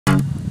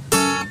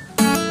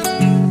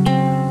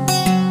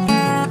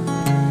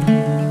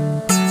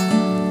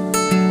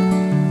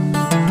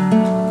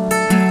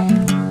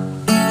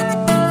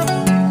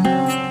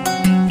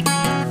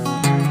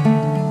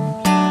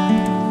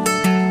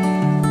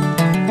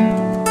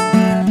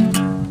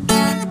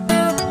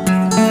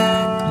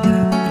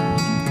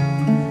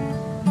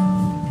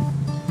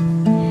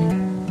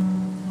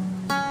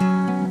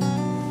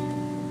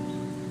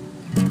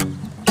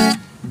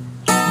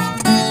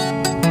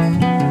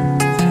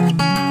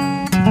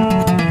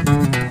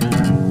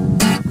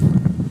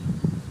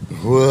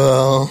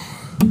Well,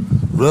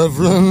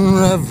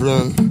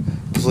 Reverend,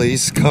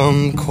 please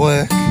come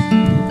quick,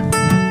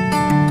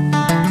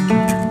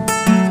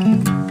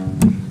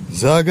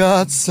 'cause I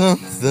got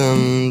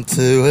something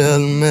to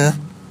admit.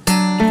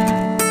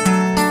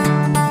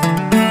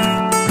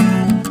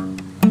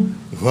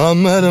 I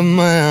met a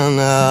man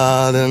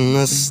out in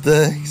the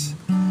sticks,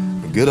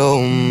 a good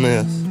old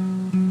miss.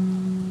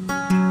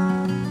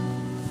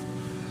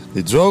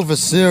 He drove a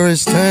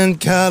Series 10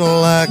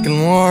 Cadillac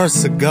and wore a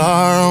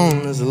cigar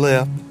on his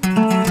lip.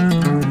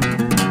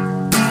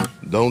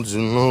 Don't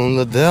you know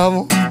the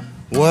devil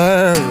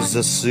wears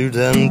a suit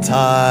and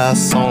tie? I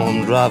saw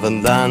him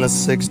driving down the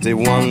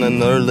 61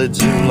 in early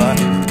July.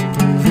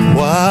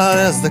 White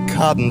as the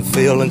cotton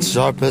field and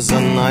sharp as a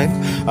knife,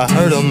 I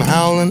heard him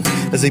howling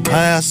as he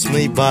passed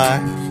me by.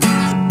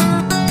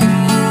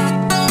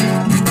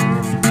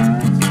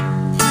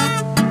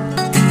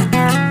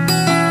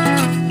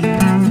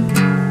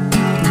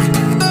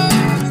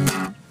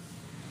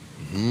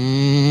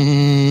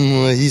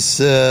 He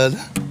said,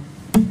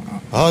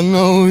 I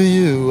know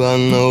you,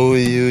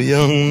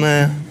 young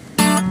man.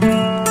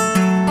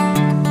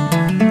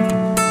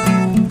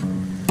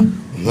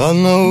 I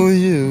know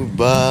you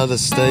by the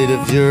state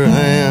of your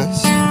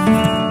hands.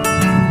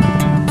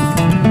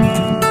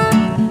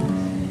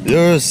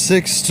 You're a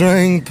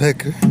six-string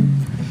picker,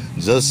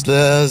 just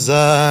as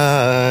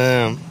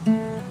I am.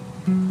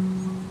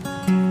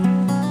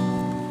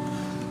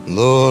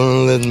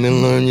 Lord, let me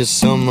learn you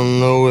some. I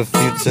know a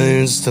few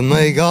tunes to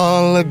make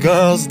all the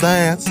girls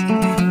dance.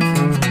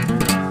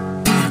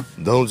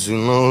 Don't you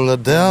know the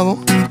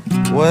devil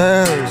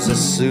wears a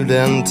suit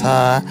and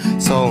tie?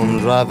 Saw him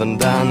driving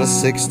down the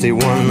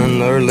 61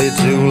 in early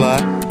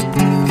July.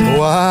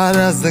 White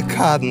as the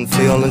cotton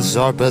field and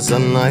sharp as a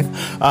knife,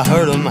 I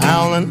heard him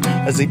howling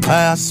as he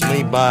passed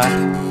me by.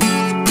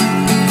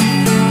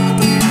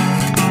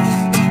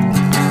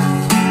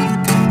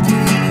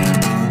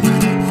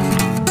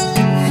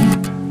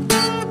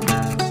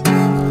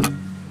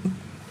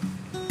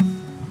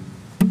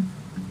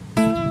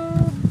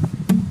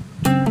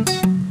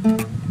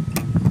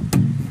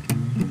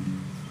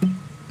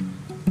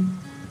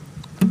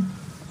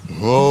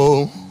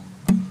 Oh,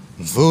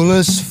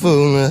 foolish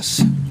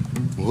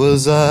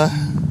was I.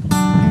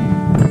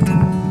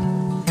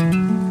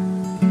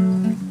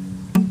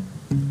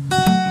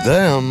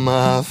 Damn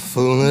my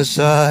foolish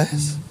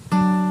eyes.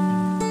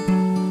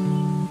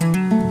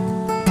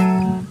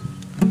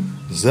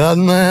 That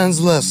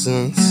man's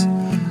lessons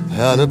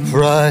had a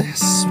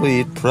price,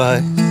 sweet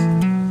price.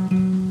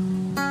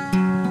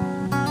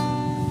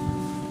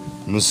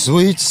 My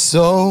sweet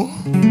soul,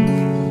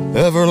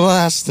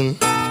 everlasting,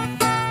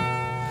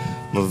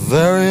 my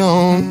very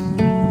own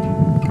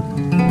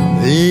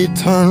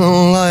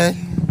eternal light.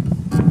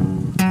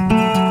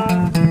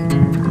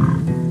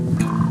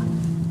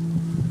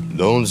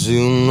 Don't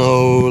you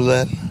know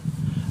that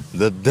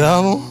the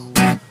devil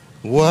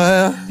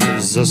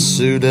wears a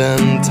suit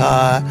and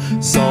tie?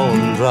 Saw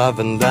him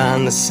driving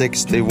down the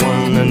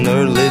 61 in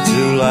early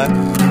July.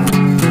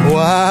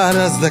 White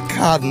as the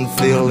cotton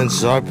field and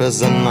sharp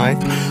as a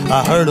knife,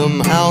 I heard him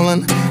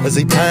howling as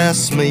he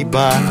passed me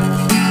by.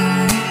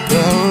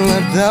 Well,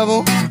 the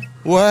devil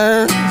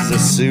wears a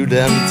suit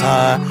and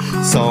tie.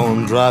 Saw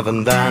him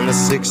driving down the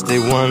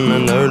 61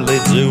 in early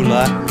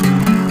July.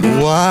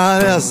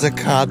 White as the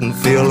cotton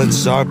field and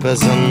sharp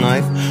as a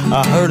knife,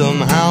 I heard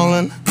him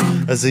howling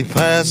as he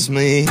passed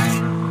me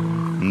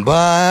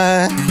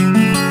by.